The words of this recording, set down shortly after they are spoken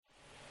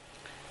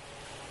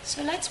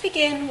So let's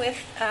begin with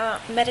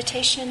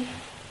meditation.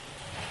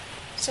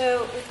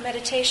 So with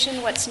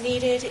meditation, what's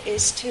needed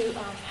is to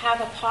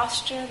have a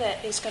posture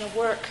that is going to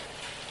work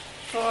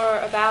for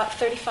about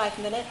 35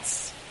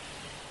 minutes.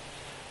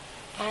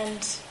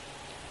 And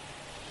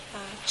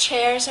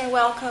chairs are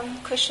welcome,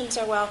 cushions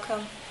are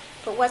welcome.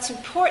 But what's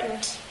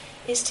important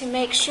is to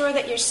make sure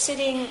that you're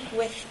sitting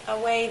with a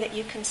way that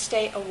you can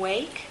stay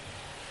awake.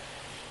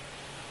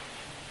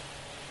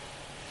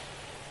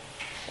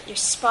 That your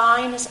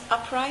spine is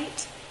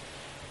upright.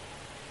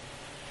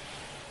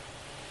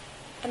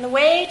 And the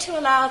way to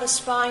allow the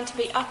spine to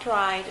be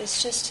upright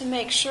is just to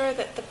make sure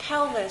that the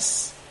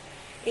pelvis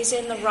is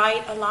in the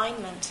right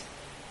alignment.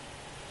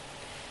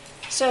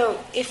 So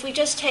if we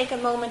just take a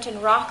moment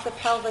and rock the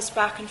pelvis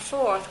back and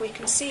forth, we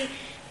can see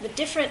the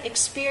different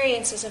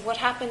experiences of what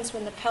happens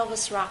when the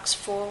pelvis rocks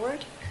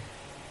forward,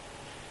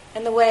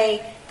 and the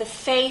way the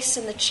face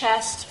and the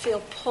chest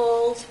feel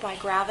pulled by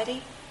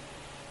gravity.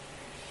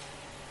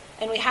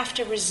 And we have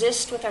to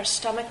resist with our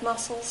stomach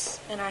muscles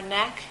and our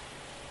neck.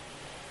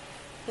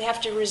 We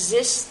have to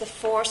resist the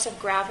force of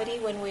gravity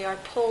when we are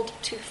pulled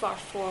too far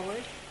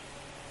forward.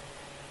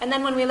 And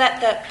then when we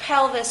let the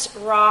pelvis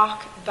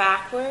rock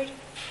backward,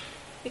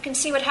 we can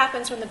see what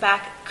happens when the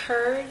back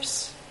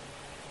curves,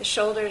 the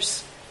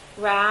shoulders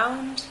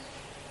round,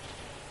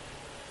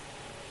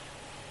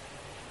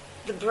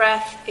 the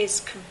breath is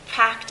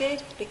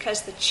compacted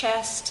because the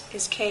chest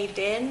is caved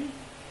in.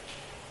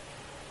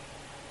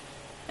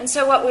 And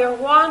so what we're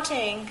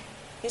wanting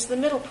is the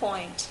middle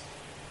point.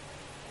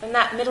 And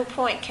that middle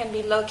point can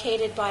be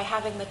located by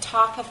having the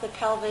top of the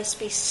pelvis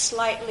be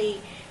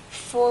slightly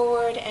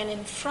forward and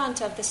in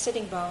front of the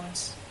sitting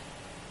bones.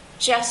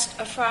 Just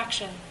a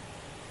fraction.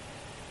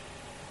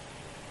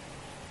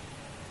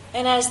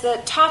 And as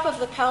the top of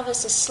the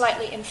pelvis is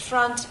slightly in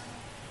front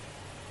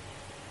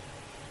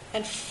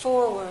and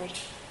forward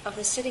of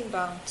the sitting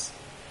bones,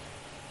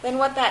 then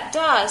what that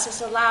does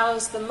is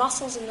allows the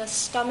muscles in the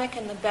stomach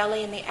and the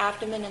belly and the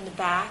abdomen and the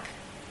back,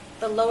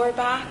 the lower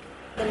back,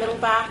 the middle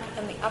back,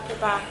 and the upper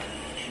back,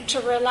 to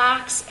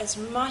relax as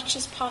much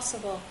as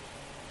possible.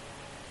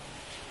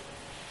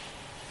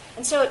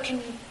 And so it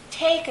can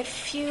take a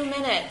few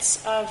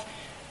minutes of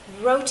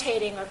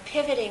rotating or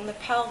pivoting the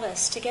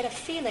pelvis to get a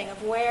feeling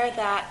of where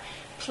that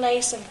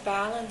place of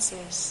balance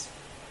is.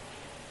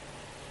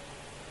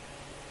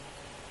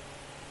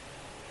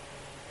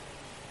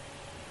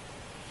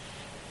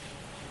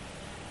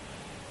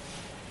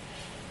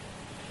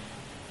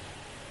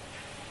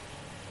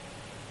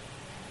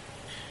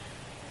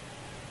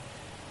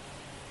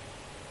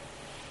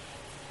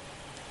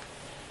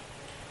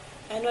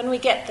 And when we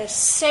get the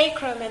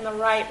sacrum in the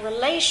right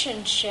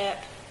relationship,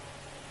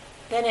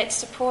 then it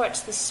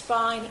supports the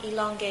spine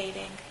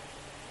elongating.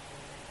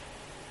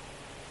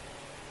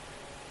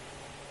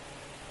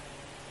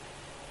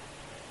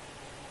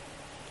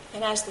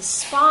 And as the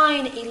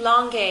spine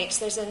elongates,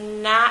 there's a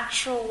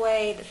natural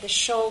way that the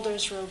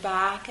shoulders roll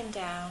back and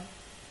down,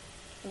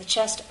 and the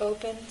chest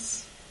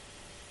opens,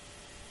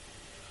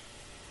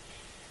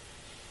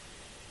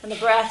 and the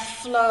breath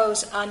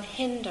flows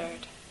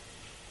unhindered.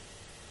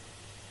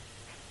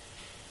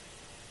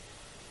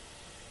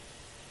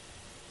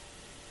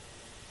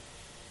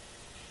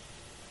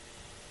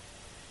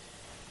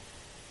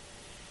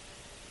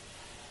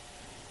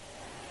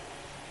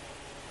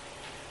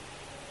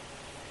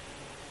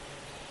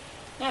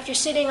 Now, if you're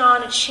sitting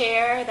on a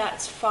chair,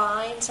 that's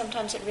fine.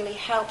 Sometimes it really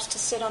helps to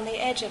sit on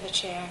the edge of a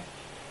chair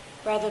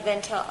rather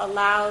than to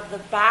allow the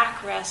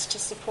backrest to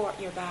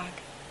support your back.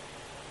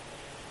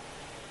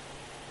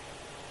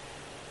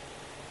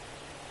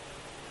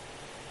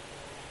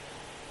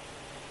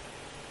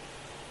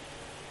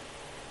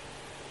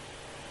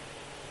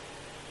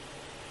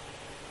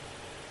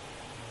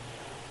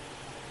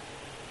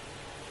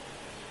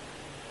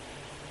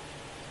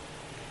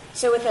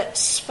 So with a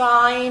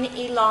spine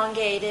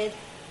elongated,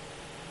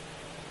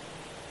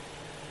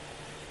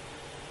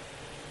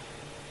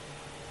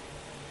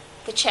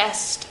 the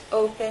chest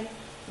open,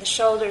 the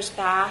shoulders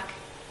back,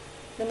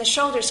 then the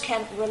shoulders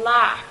can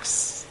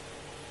relax.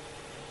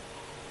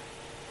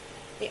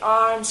 The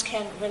arms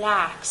can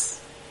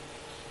relax.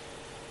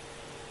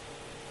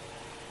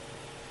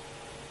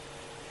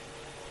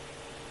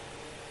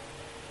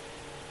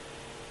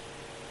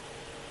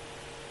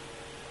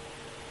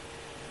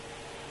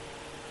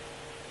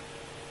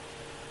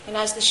 And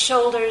as the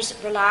shoulders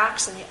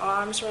relax and the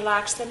arms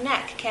relax, the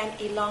neck can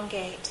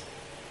elongate.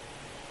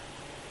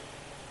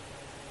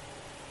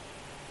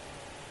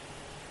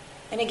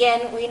 And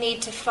again, we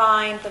need to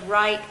find the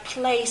right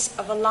place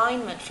of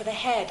alignment for the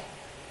head.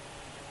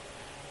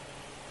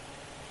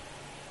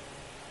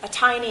 A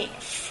tiny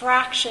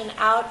fraction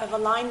out of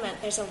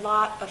alignment, there's a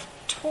lot of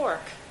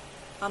torque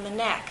on the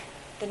neck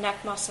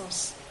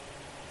muscles.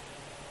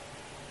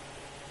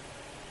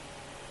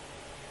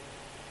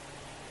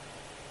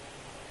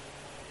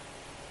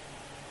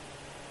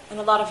 And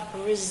a lot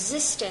of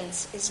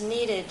resistance is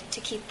needed to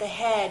keep the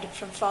head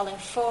from falling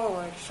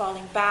forward,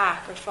 falling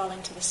back, or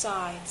falling to the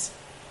sides.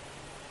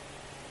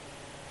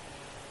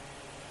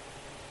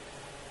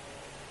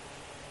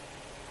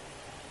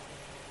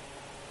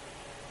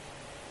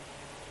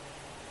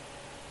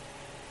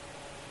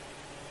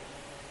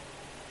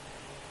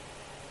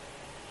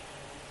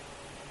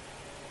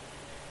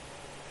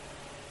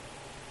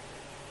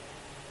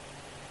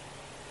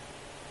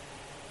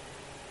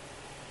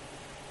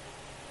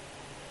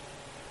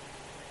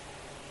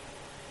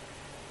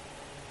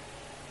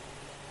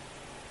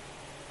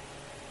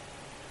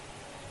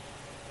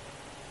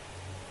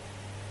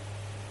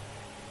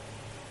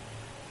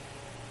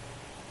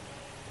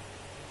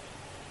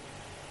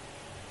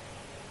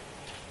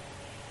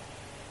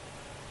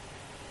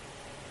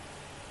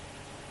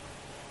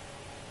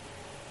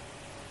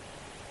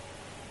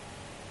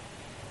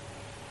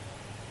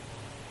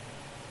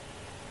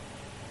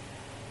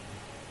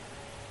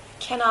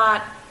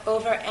 cannot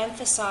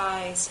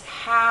overemphasize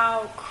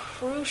how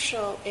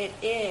crucial it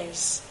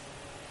is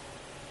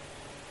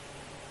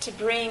to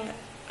bring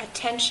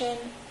attention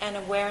and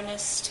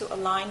awareness to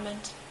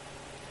alignment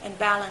and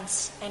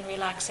balance and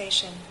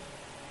relaxation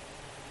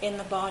in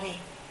the body.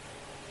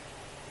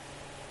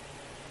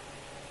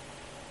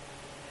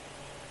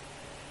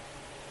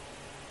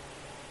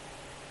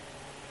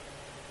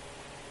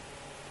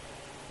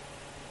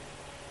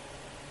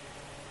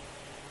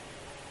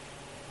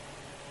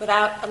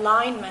 Without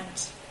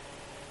alignment,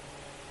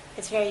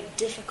 it's very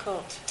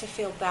difficult to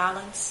feel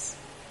balance,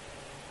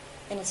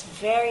 and it's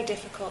very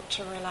difficult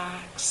to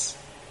relax.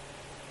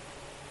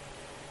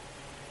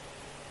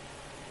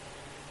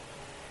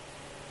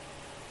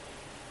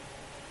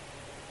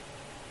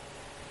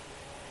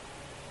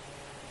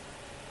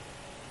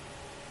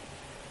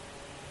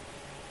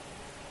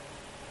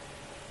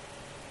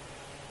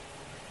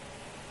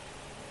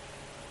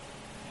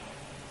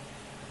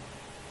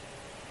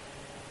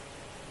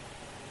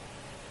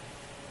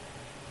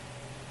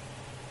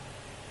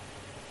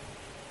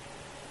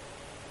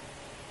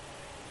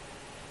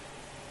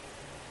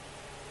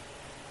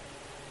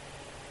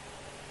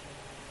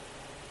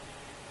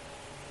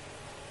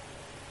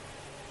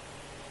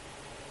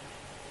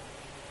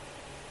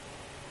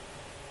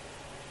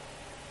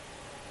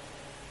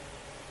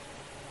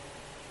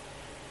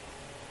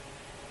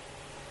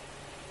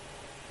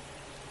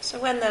 So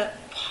when the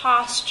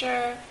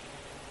posture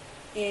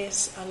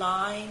is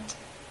aligned,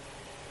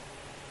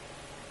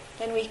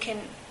 then we can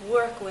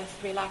work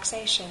with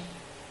relaxation,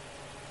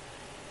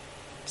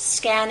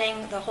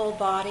 scanning the whole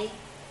body,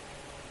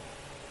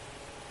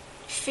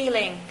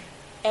 feeling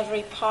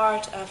every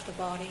part of the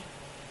body,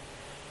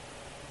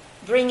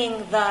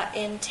 bringing the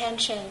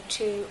intention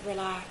to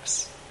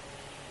relax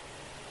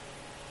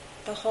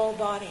the whole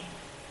body.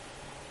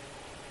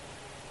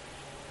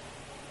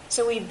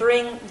 So we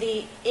bring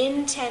the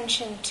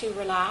intention to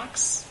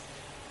relax,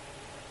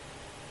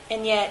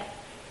 and yet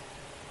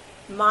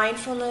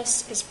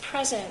mindfulness is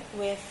present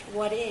with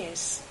what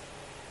is.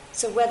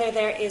 So whether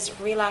there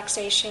is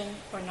relaxation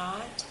or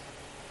not,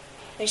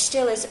 there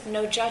still is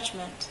no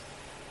judgment.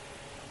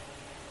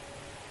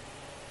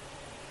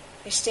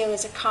 There still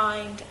is a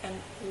kind and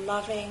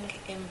loving,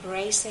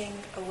 embracing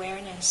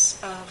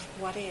awareness of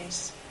what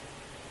is.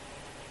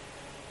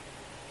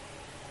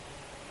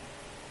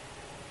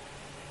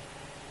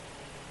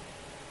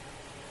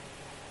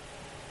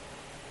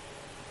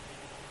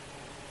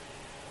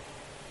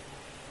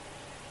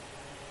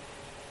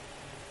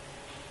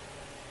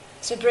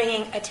 So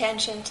bringing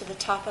attention to the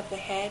top of the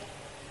head,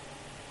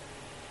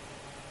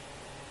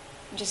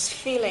 just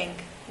feeling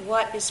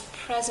what is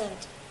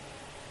present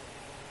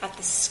at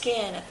the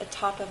skin at the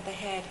top of the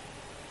head.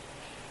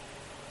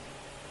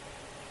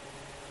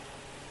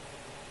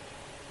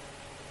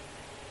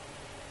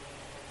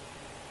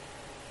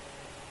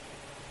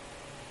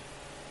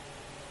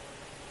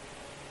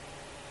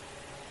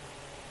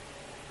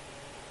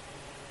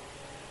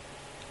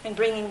 And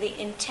bringing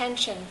the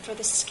intention for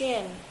the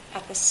skin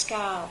at the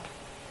scalp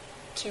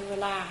to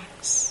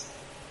relax.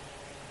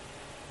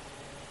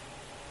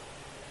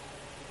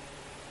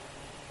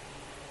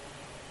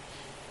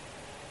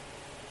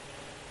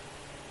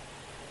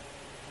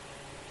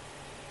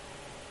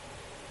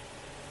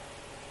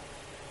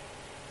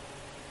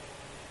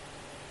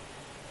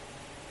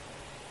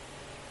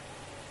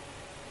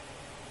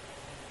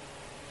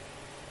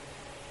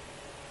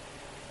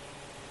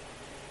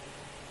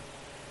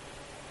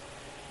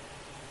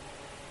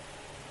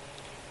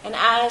 And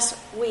as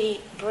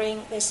we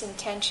bring this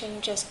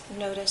intention, just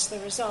notice the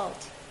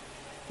result.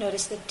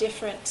 Notice the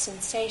different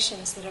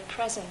sensations that are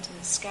present in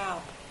the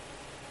scalp.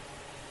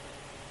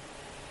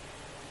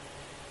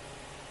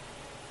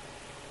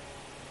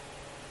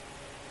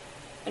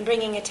 And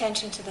bringing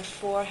attention to the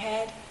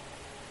forehead,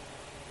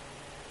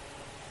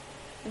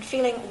 and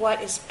feeling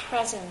what is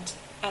present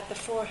at the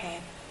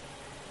forehead.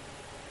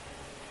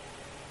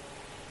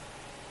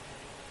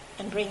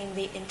 And bringing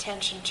the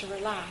intention to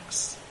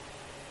relax.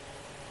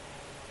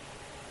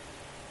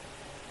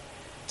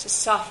 To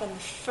soften the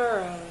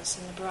furrows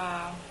in the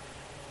brow.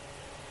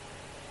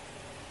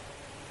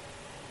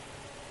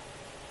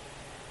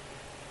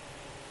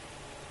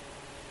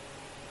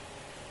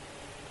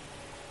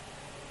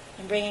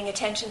 And bringing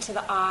attention to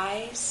the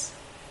eyes.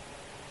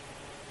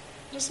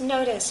 Just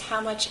notice how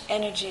much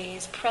energy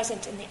is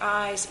present in the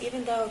eyes,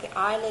 even though the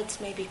eyelids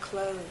may be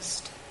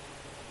closed.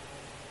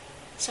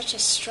 Such a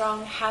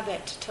strong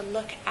habit to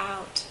look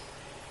out,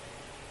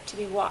 to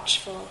be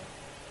watchful,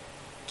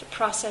 to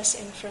process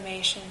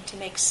information, to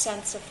make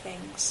sense of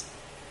things.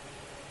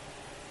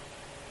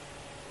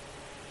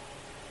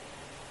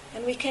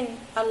 And we can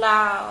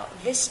allow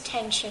this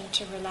tension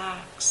to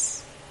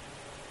relax.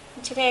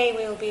 And today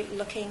we will be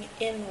looking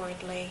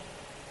inwardly,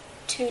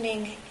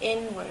 tuning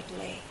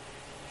inwardly,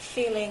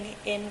 feeling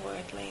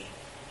inwardly.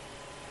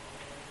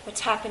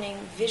 What's happening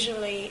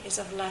visually is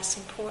of less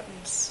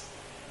importance.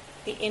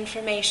 The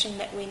information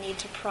that we need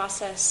to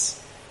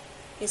process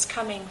is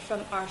coming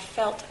from our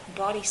felt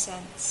body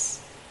sense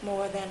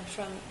more than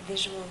from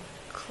visual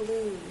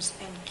clues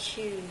and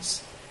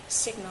cues,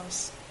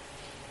 signals.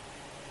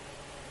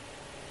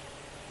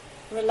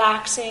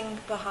 Relaxing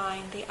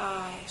behind the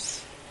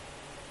eyes.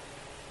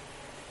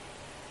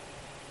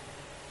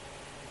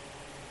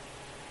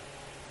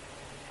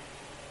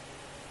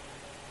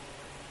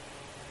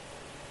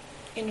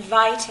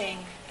 Inviting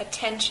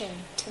attention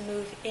to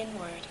move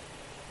inward,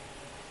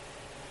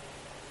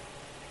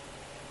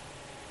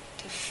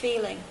 to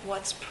feeling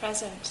what's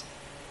present.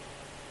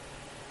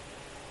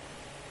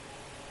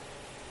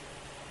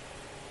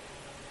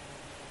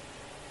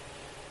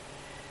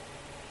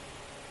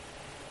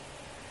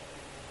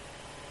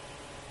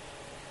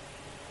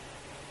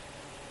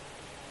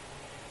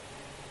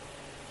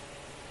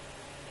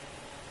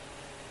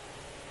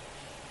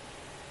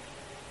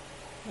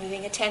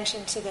 Moving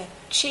attention to the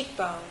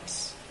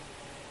cheekbones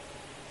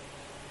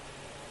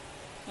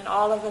and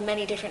all of the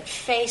many different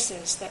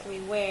faces that we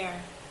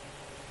wear.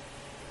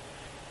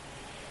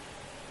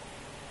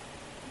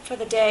 For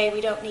the day, we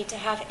don't need to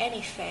have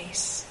any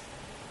face.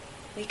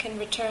 We can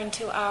return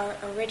to our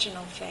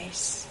original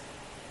face.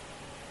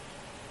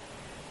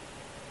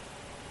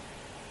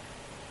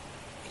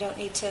 We don't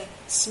need to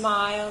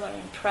smile or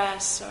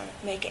impress or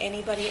make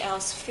anybody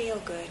else feel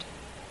good.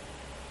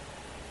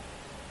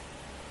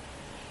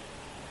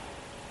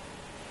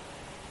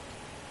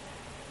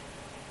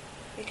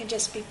 We can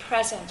just be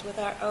present with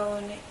our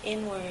own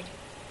inward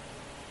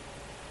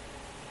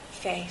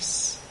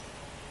face.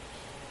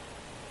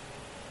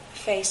 The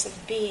face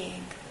of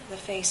being, the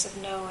face of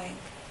knowing.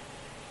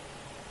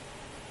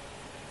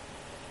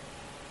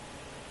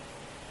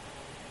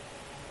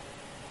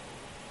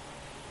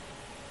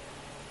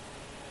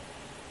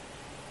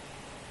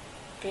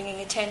 Bringing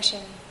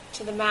attention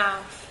to the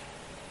mouth.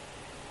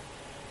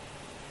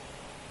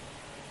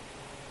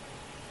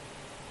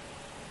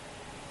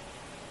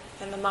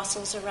 And the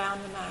muscles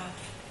around the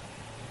mouth.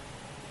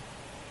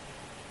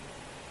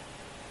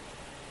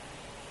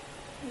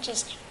 And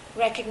just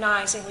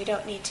recognizing we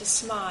don't need to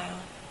smile.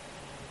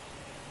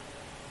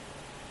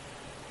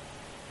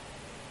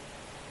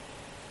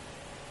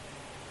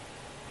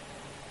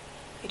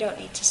 We don't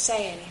need to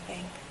say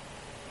anything.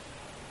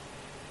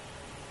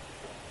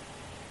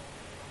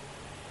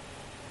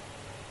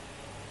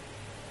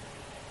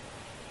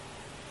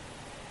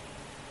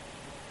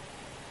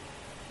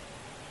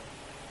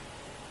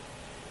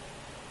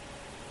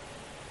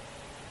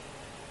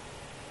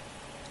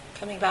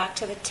 Coming back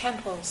to the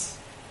temples.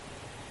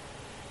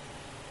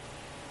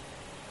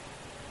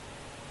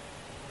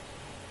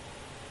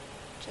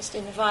 Just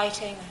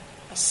inviting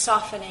a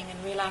softening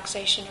and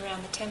relaxation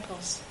around the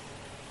temples.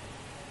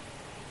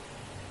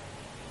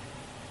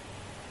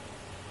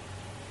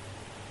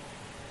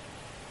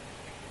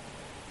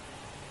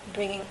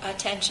 Bringing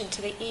attention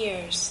to the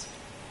ears.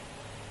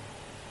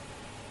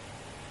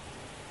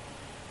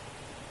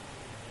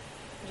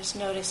 Just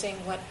noticing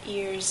what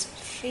ears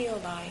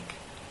feel like.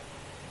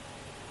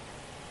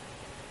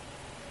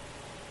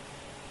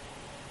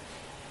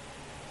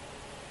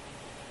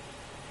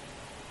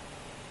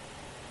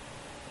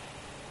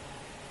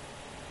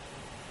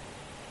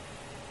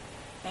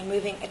 And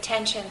moving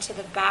attention to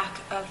the back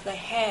of the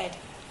head,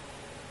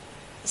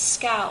 the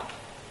scalp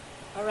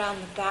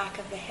around the back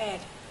of the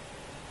head.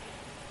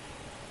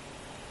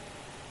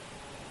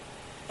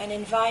 And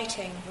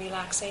inviting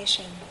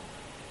relaxation.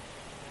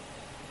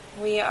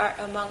 We are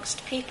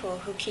amongst people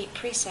who keep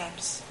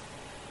precepts.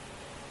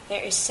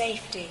 There is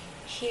safety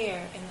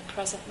here in the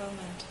present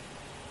moment.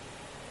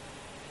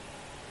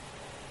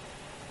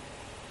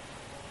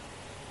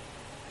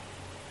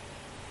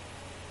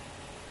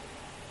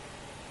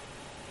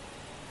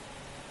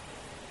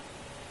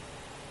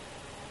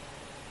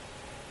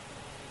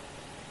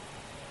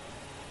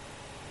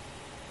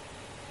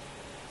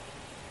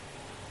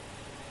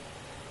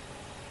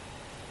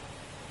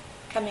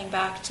 Coming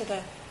back to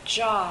the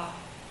jaw.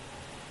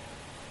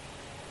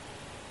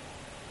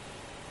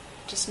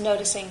 Just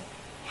noticing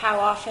how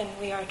often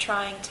we are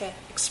trying to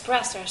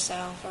express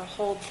ourselves or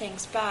hold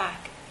things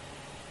back,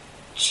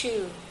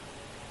 chew.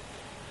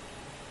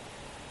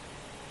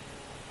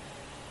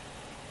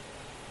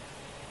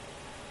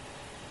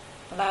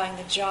 Allowing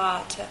the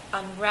jaw to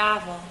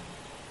unravel,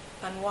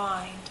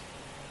 unwind.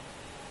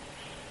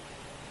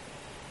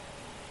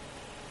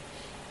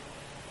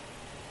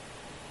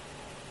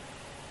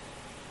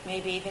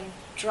 Maybe even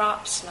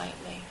drop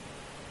slightly,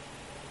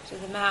 so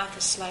the mouth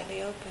is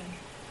slightly open.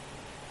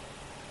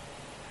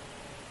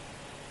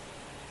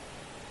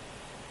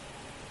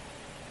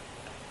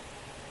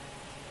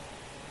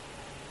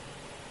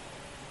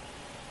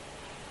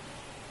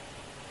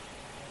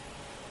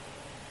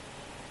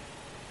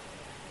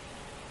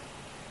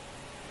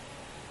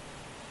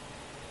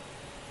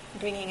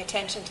 Bringing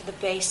attention to the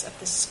base of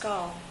the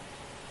skull.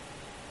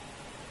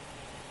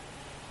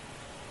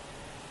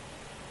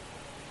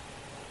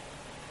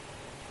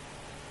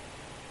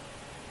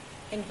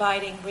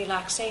 Inviting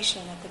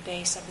relaxation at the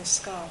base of the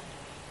skull.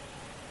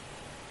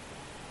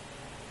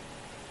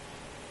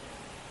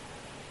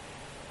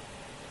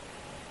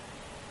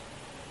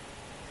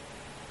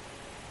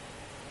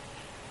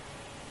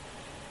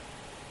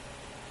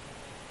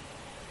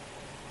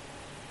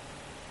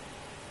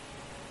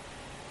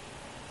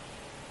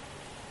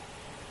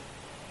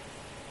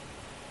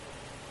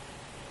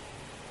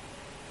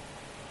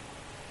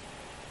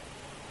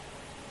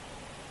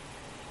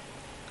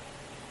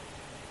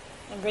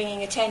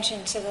 bringing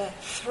attention to the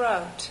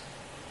throat.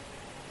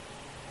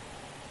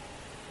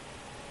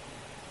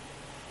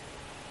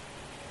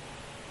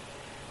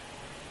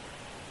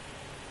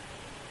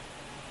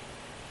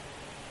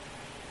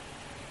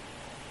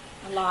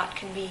 A lot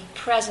can be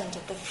present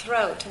at the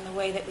throat in the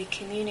way that we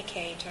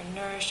communicate or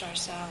nourish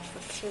ourselves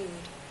with food,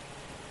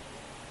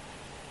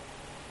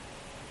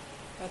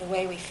 or the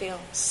way we feel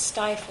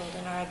stifled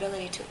in our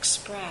ability to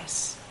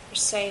express or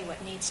say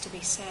what needs to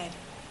be said.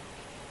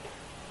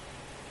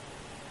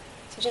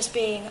 So just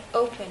being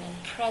open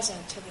and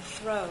present to the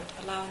throat,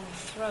 allowing the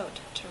throat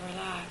to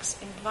relax,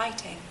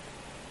 inviting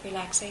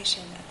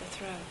relaxation at the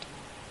throat.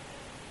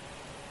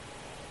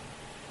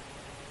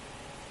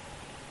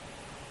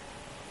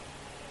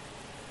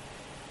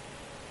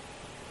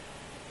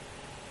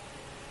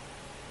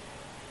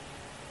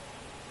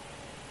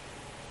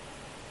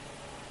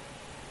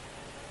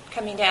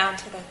 Coming down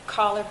to the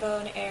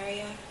collarbone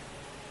area,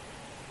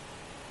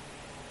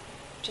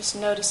 just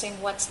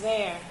noticing what's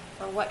there,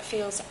 or what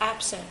feels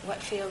absent, what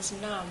feels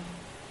numb.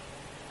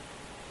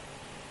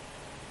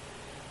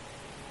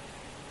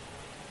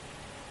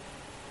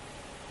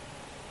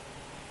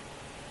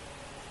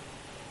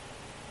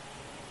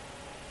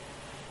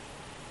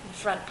 The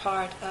front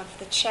part of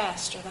the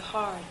chest or the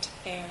heart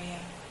area.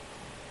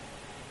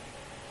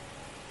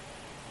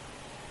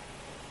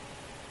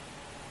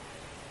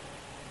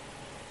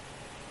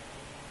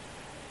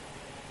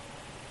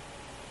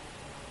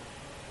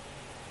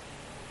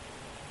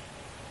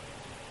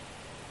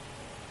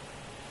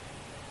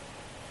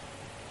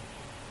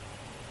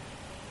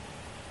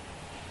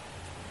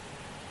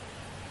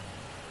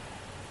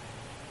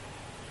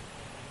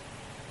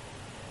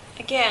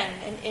 Again,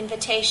 an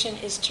invitation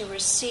is to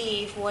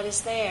receive what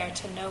is there,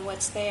 to know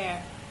what's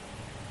there,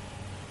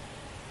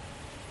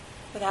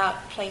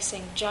 without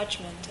placing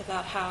judgment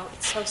about how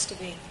it's supposed to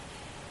be.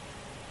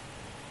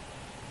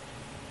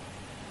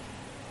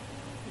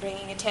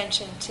 Bringing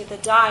attention to the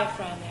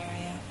diaphragm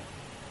area.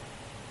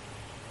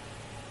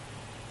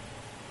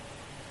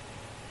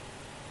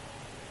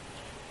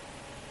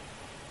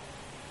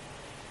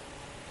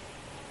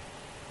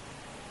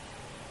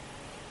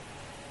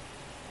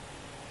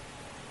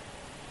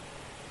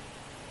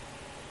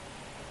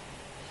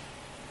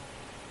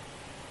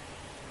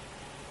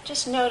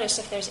 Just notice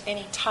if there's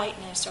any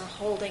tightness or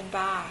holding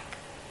back,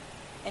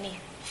 any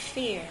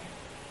fear,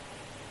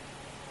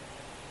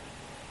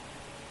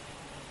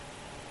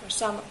 or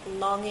some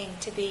longing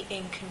to be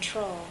in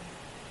control.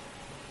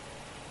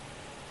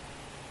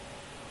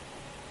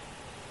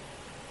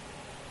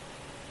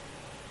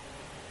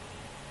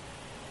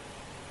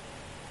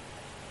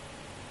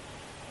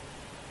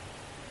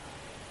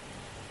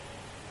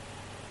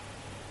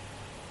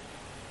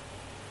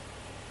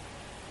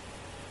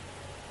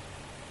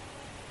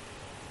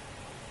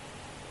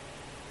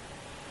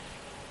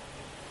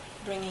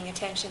 Bringing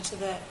attention to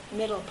the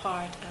middle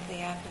part of the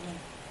abdomen.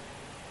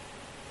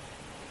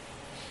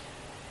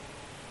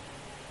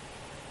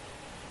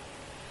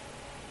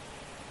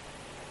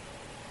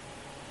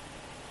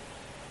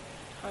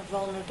 Our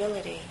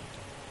vulnerability,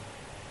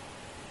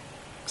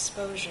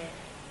 exposure.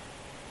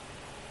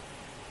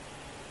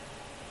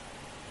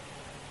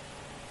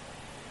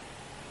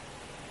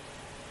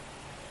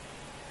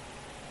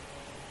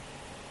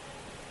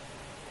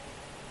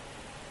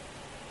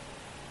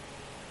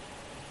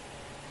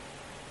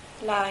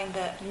 Allowing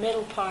the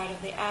middle part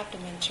of the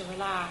abdomen to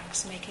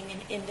relax, making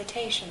an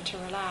invitation to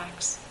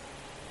relax.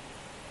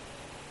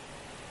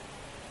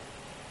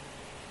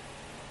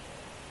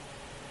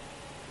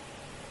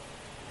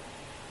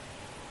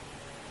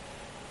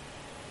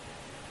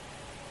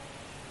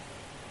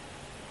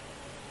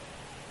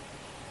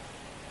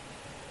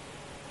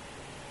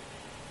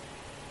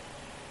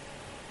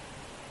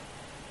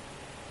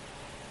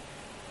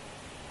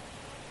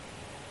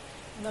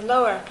 And the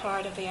lower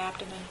part of the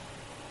abdomen.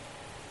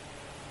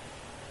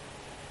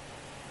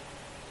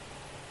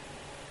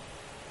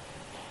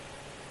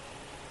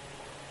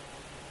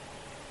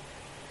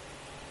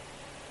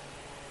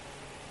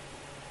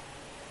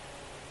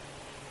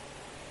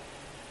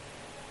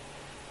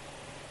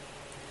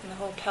 The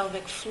whole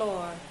pelvic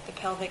floor, the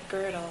pelvic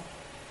girdle,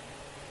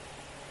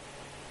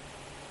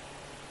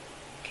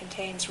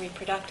 contains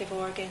reproductive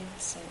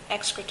organs and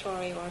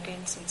excretory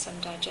organs and some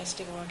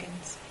digestive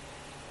organs.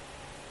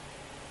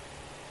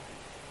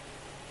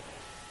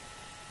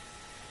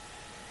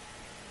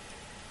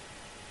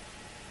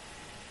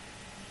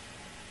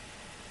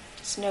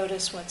 Just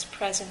notice what's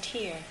present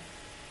here.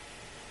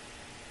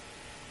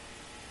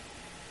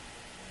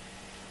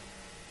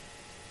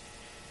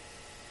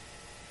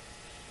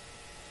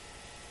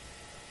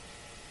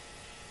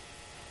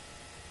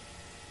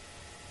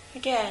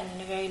 Again,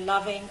 in a very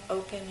loving,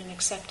 open, and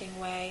accepting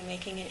way,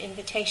 making an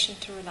invitation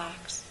to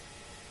relax.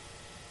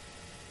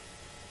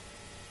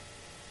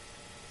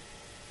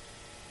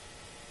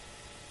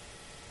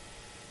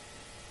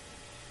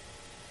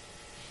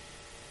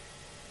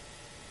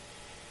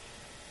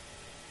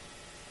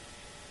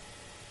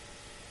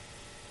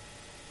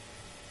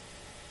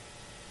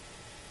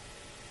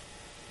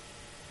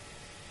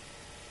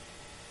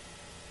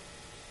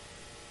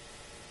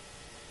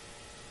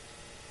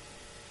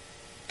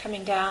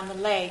 coming down the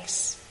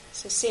legs.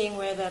 So seeing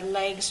where the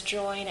legs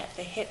join at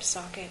the hip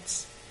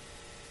sockets.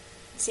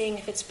 Seeing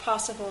if it's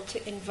possible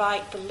to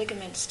invite the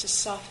ligaments to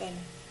soften.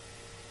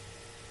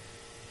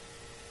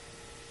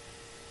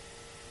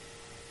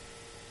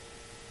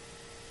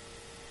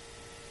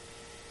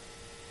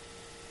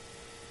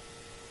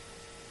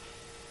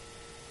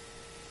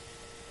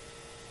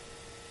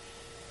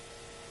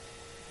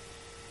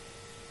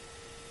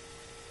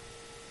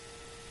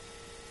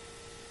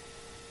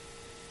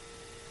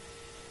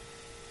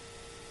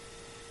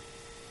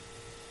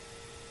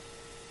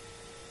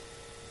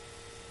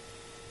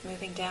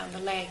 Moving down the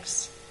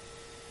legs.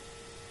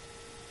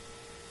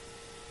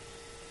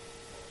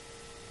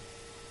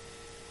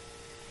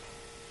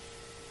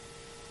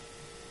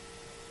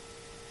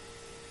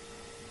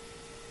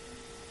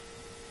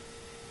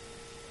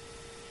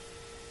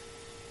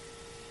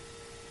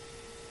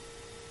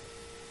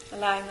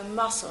 Allowing the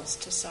muscles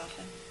to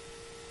soften.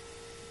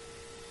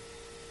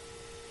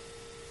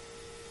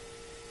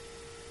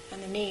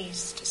 And the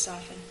knees to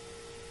soften.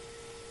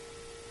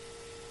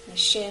 The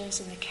shins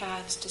and the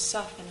calves to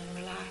soften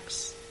and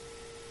relax.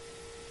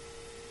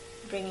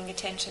 Bringing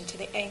attention to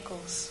the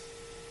ankles.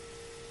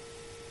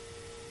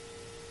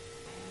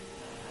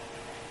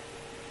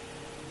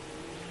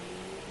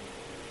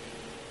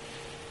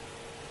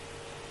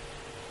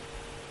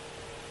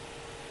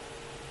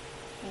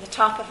 And the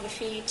top of the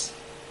feet.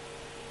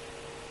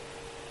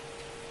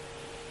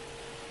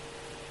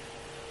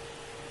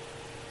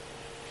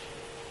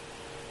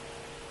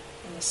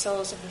 And the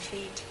soles of the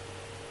feet.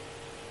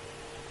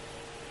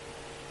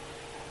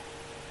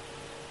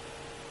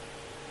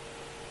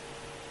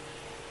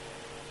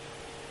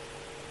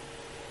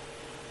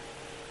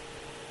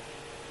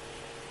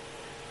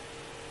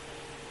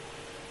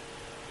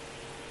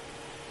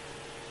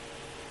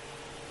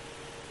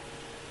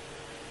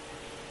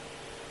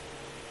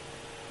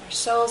 The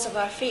soles of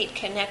our feet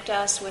connect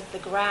us with the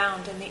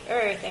ground and the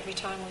earth every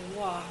time we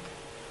walk.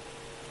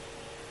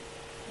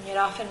 And yet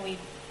often we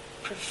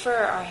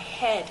prefer our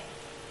head.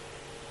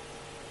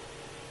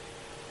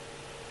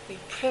 We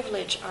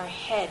privilege our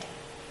head.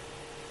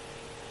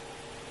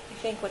 We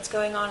think what's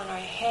going on in our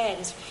head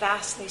is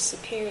vastly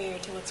superior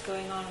to what's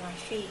going on in our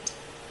feet.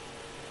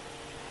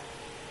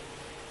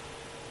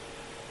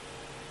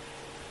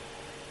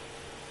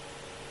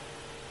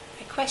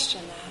 I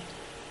question that.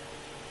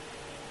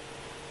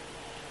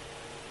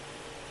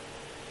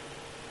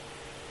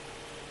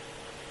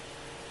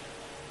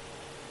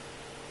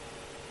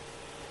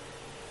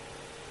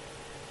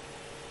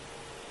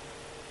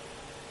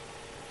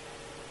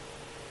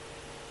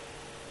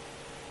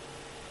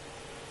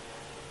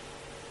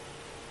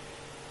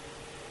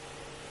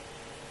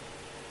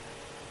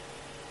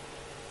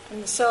 From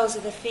the soles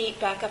of the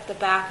feet back up the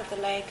back of the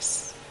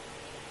legs,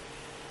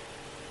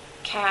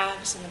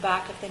 calves and the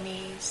back of the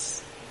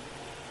knees,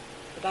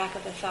 the back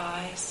of the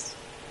thighs.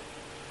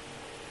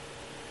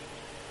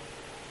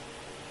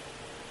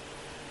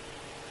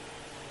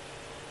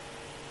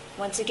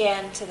 Once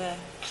again to the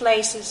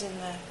places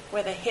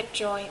where the hip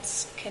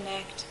joints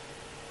connect,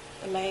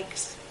 the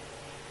legs,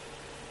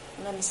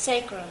 and then the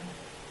sacrum.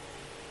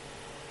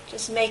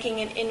 Just making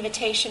an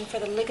invitation for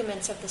the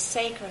ligaments of the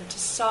sacrum to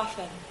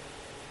soften.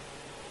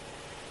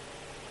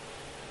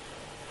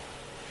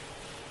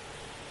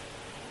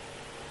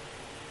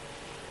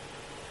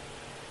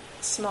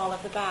 Small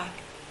of the back.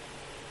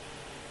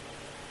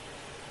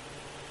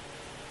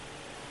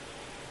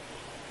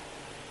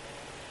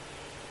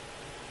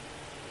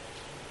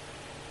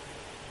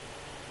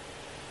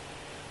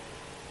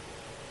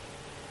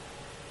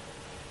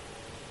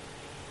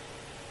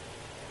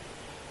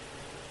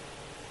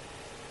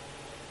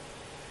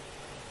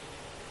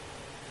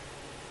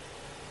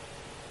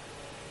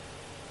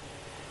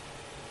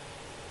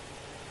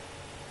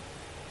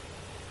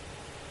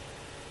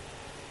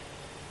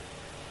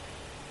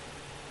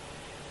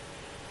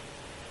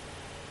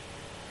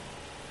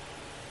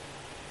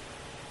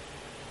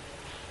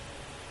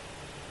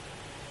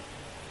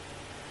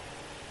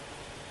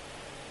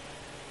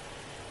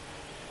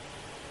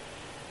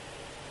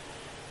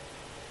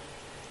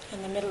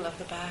 In the middle of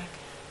the back.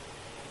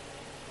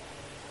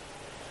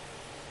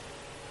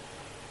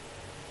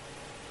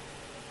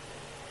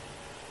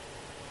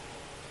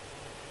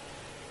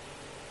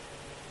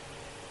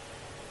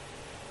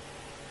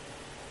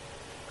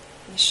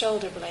 And the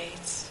shoulder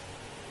blades.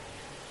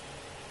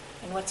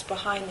 And what's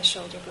behind the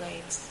shoulder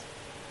blades.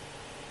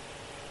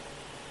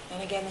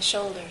 And again the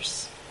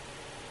shoulders.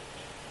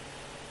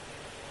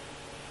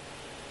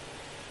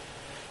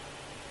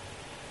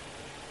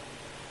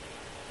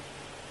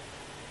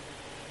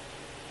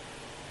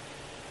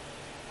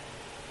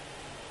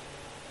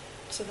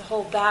 So the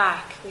whole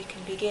back we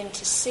can begin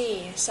to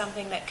see as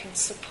something that can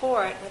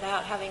support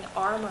without having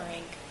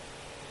armoring,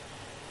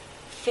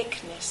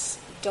 thickness,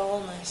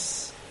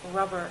 dullness,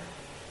 rubber.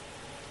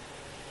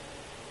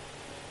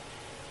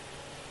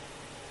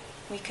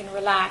 We can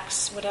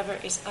relax whatever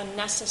is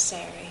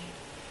unnecessary,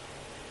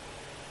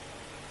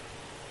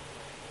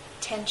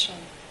 tension.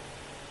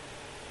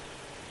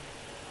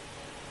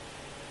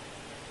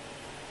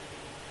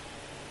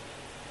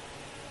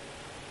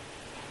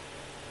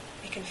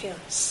 can feel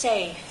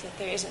safe, that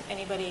there isn't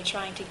anybody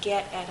trying to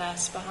get at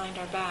us behind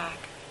our back.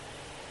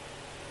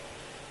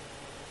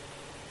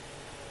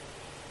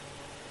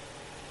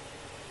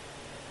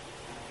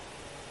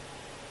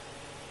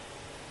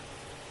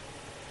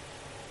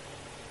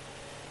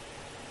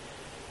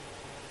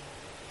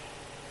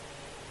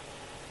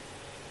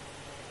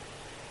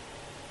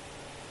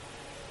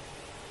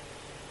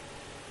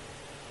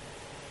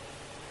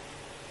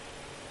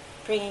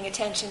 Bringing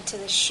attention to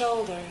the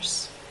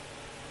shoulders.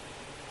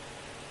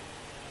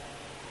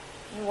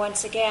 And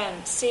once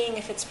again, seeing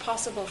if it's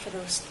possible for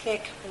those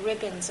thick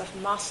ribbons of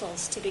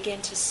muscles to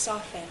begin to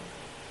soften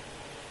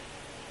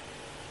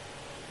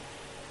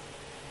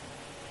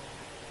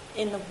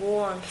in the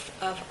warmth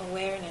of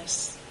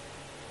awareness.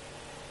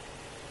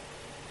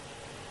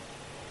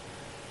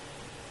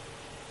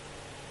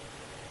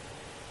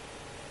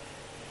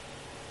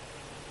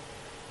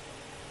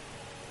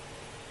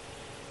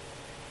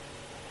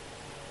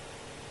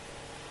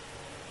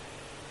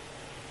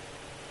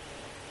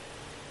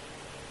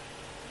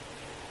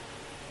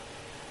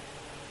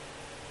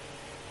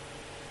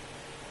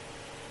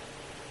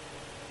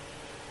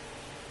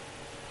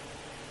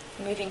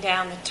 Moving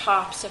down the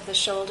tops of the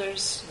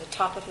shoulders, the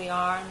top of the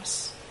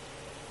arms.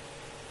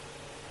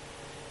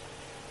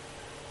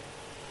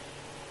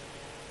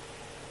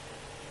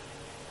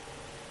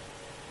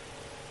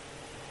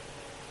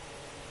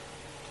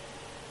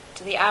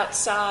 To the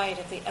outside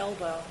of the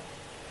elbow.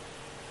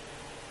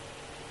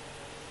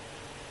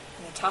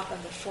 And the top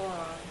of the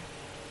forearm.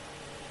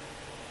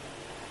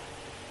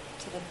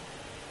 To the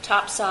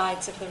top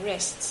sides of the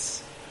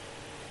wrists.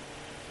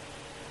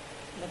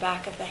 And the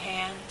back of the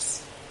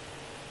hands.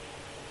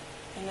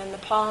 And then the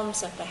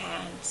palms of the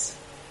hands.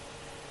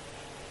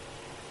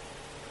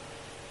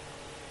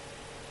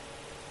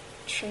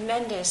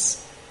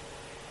 Tremendous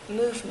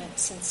movement,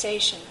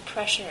 sensation,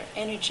 pressure,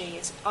 energy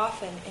is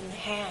often in the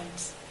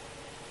hands.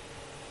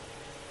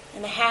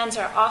 And the hands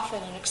are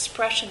often an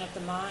expression of the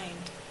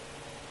mind,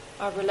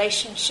 our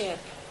relationship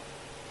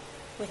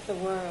with the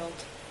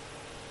world,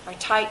 our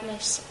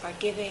tightness, our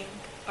giving,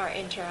 our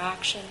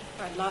interaction,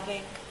 our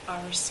loving,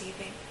 our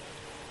receiving.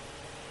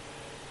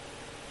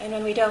 And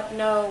when we don't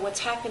know what's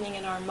happening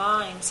in our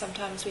mind,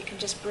 sometimes we can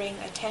just bring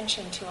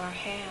attention to our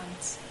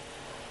hands,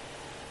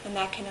 and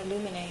that can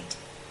illuminate.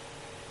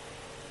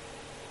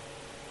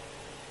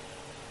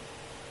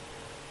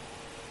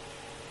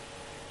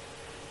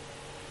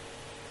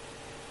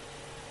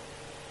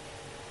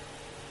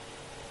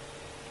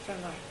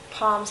 From our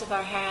palms of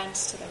our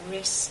hands to the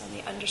wrists on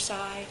the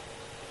underside,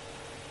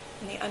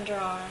 and the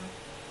underarm,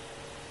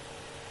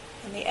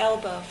 and the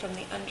elbow from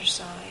the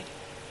underside.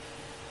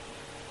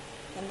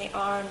 And the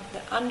arm,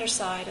 the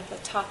underside of the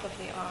top of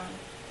the arm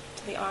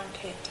to the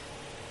armpit.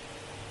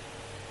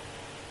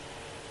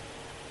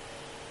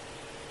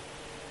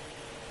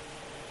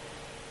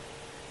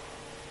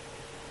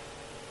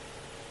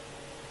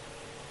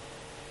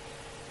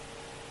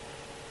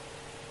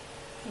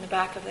 And the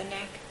back of the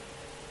neck.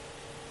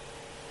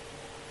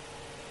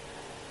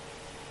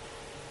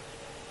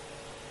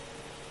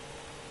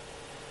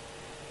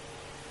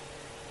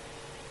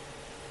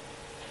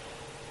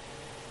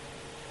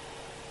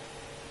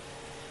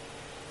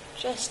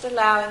 Just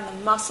allowing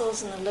the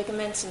muscles and the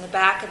ligaments in the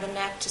back of the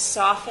neck to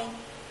soften,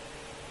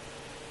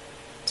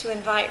 to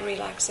invite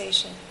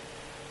relaxation.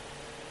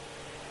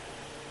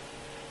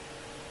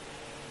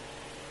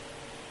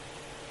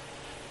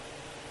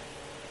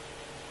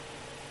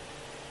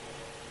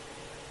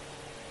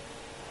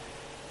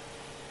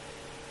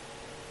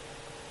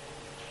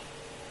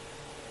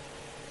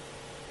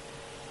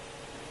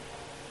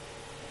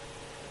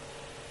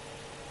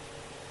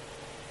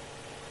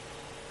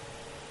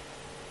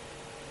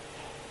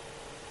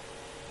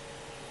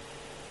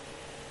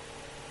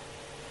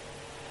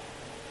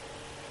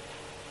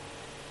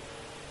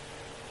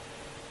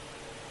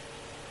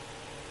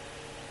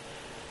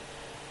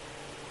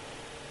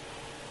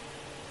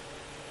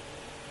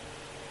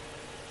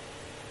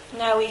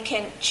 Now we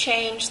can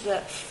change the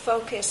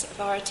focus of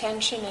our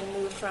attention and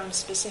move from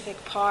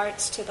specific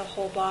parts to the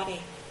whole body.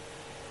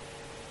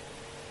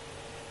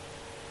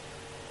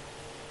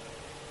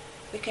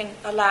 We can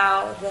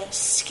allow the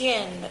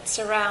skin that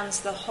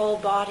surrounds the whole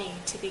body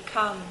to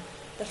become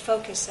the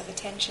focus of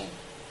attention.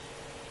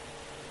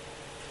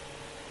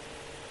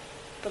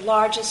 The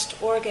largest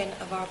organ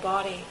of our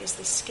body is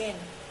the skin.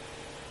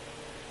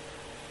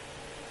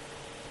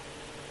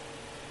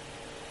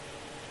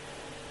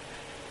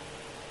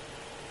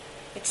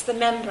 It's the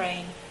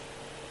membrane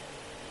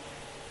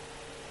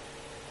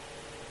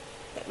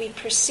that we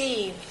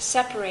perceive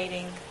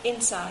separating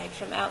inside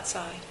from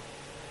outside.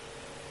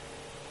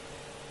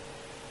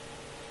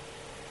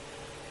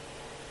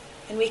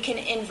 And we can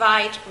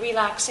invite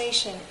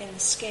relaxation in the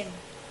skin.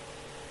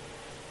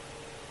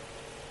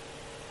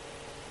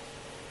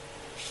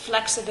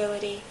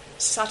 Flexibility,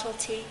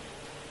 subtlety,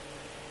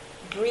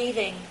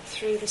 breathing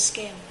through the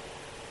skin.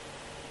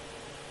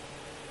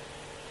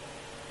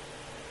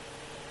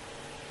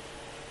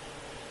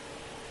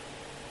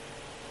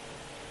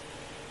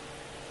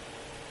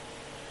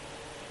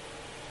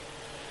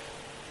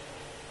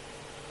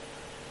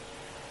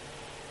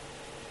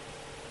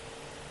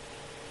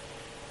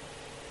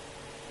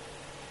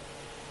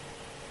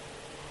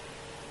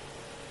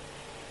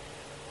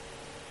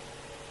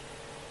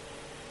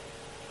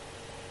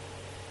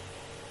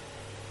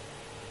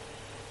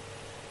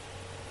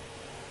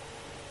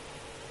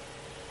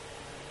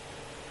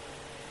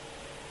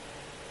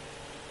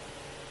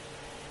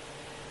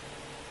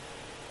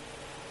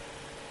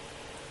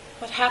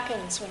 What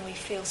happens when we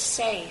feel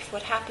safe?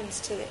 What happens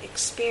to the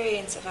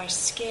experience of our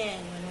skin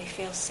when we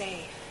feel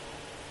safe?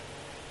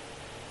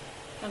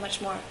 How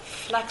much more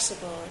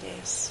flexible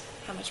it is,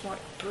 how much more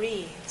it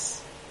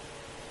breathes.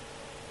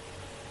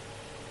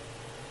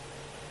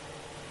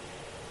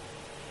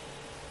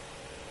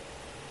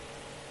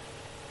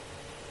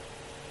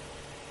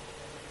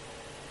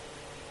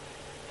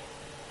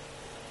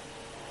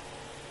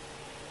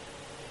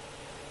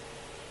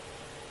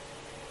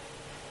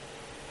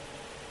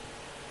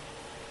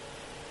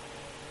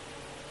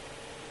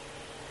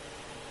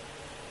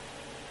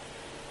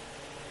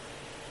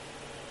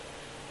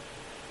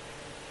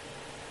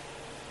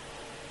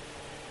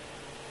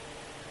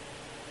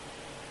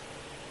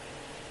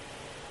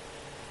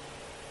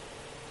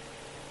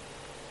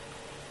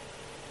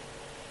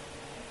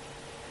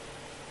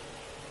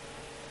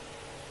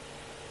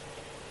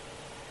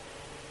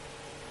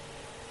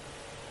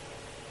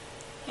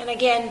 And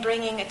again,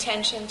 bringing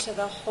attention to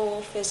the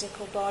whole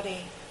physical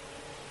body,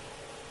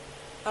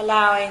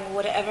 allowing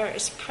whatever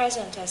is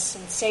present as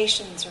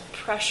sensations or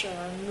pressure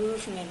or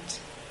movement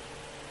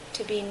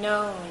to be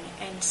known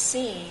and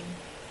seen,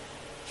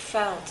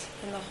 felt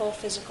in the whole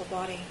physical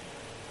body.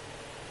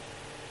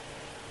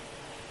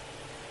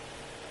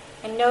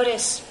 And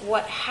notice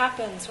what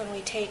happens when we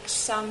take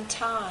some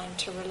time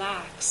to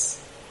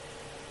relax.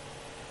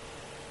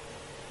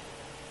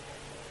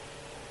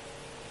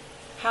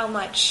 How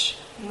much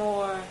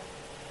more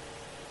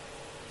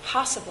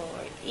possible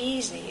or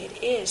easy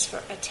it is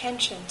for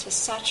attention to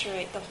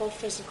saturate the whole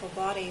physical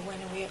body when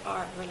we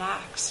are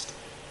relaxed.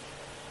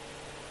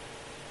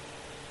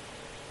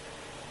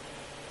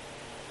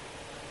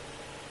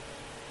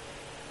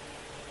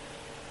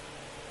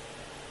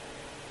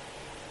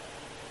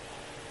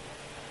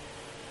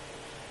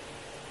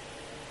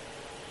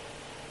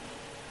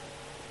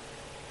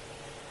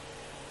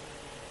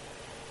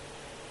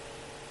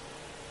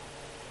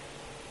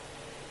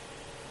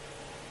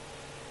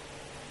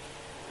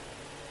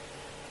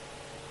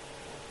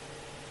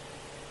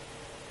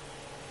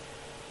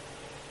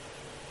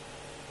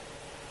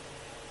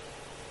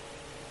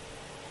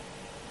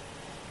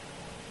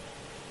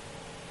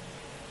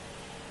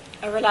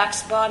 A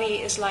relaxed body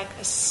is like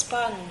a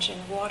sponge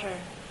in water.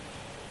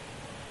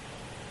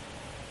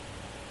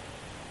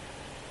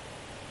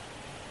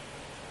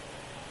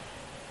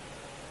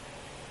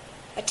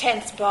 A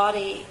tense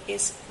body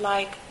is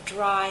like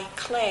dry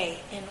clay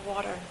in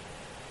water.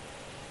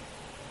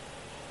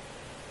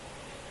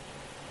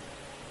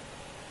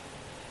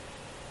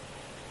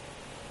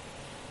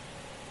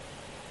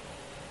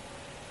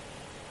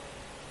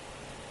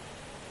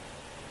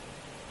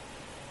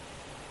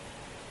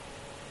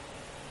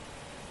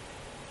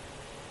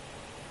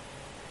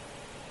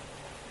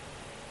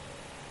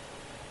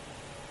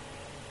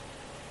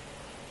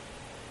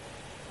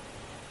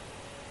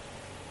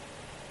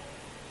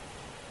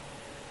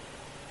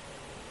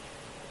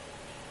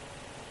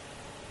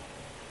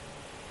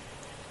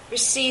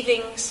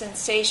 Receiving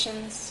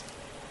sensations,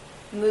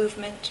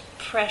 movement,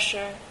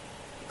 pressure,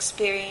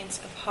 experience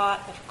of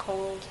hot, of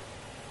cold,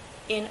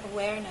 in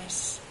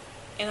awareness,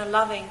 in a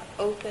loving,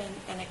 open,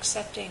 and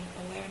accepting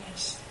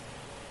awareness.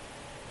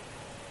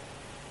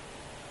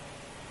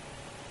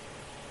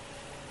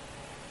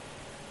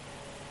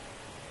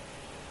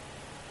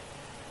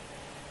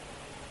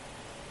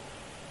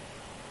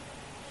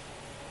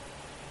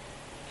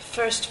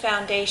 First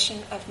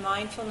foundation of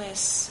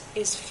mindfulness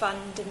is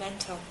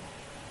fundamental.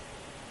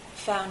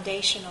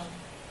 Foundational,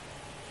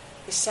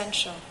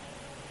 essential.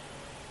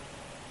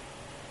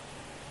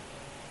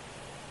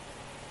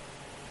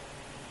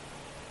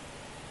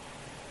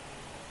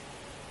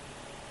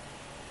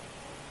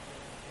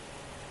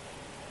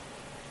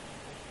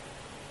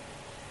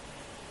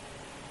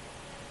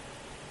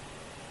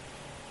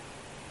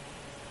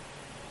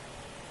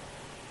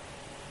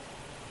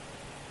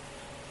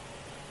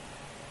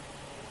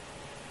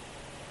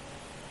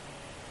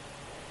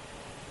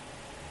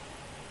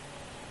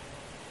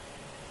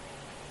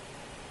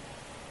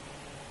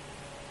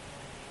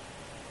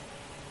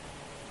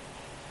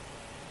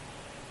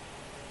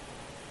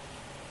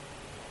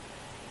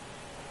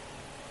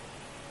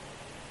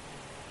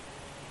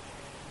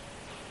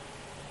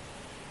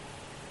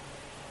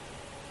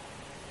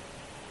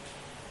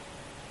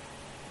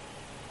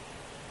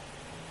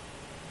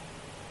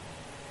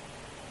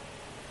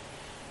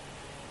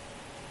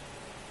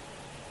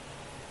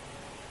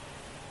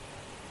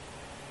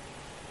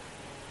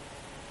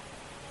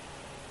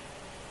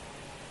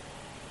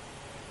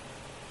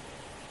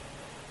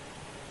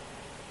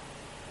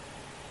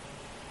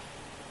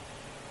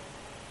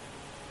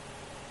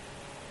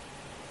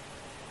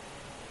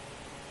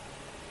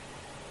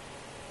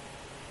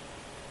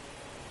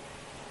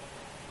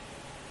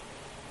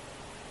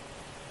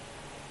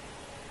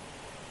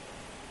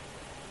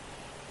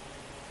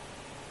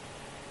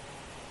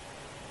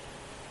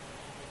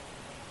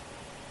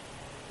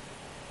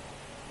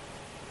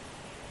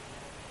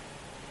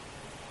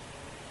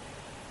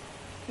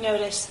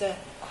 Notice the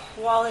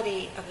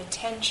quality of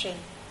attention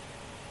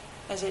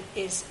as it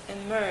is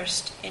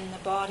immersed in the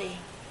body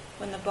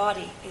when the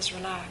body is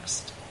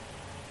relaxed,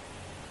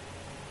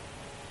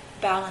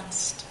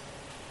 balanced,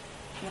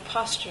 and the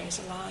posture is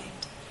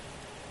aligned.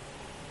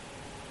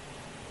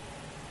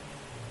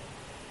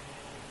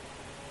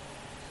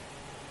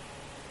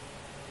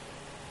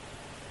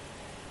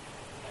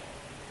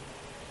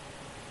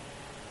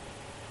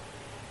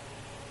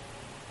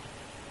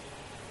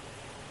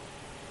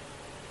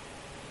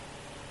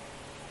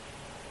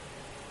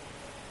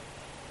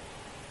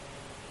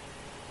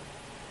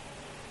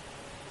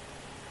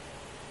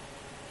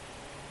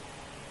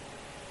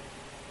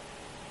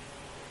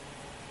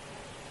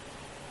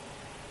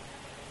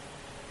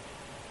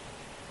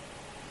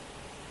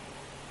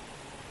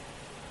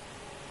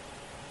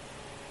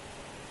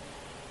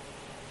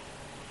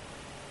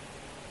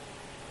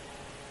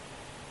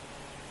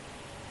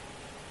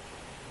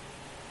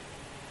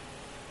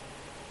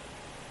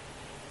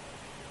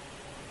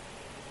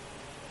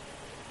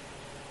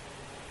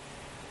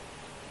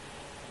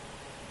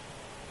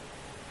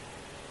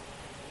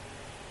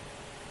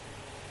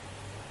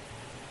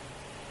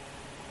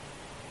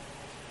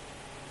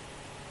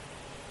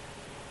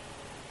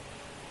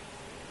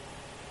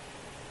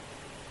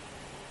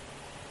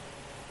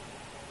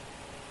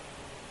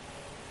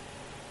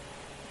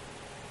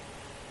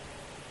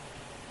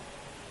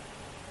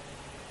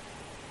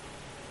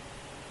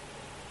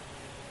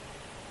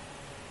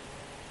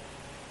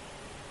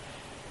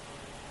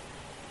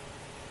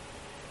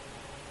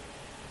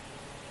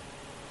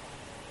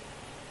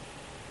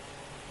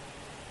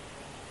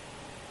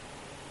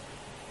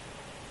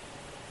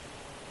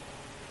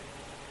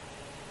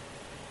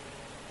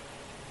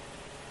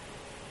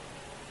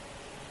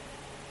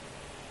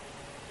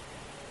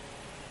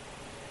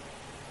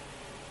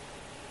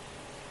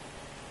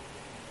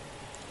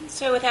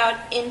 So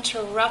without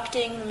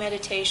interrupting the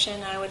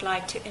meditation, I would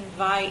like to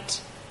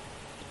invite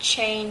a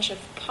change of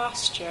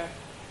posture.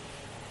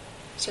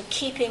 So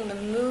keeping the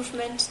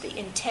movement, the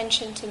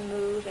intention to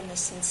move, and the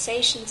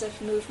sensations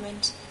of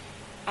movement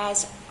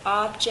as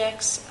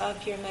objects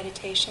of your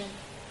meditation,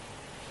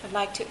 I'd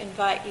like to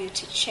invite you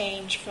to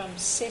change from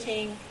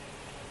sitting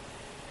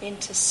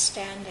into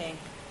standing.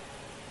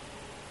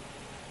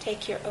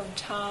 Take your own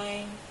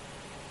time,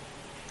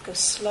 go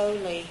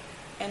slowly,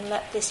 and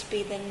let this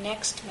be the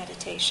next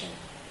meditation,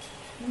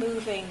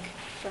 moving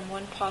from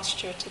one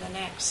posture to the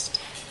next.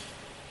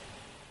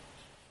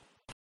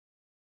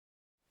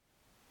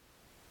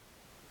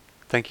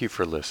 Thank you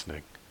for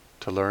listening.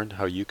 To learn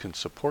how you can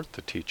support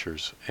the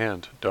teachers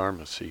and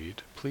Dharma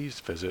Seed,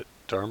 please visit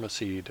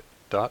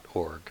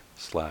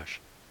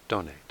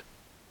dharmaseed.org/donate.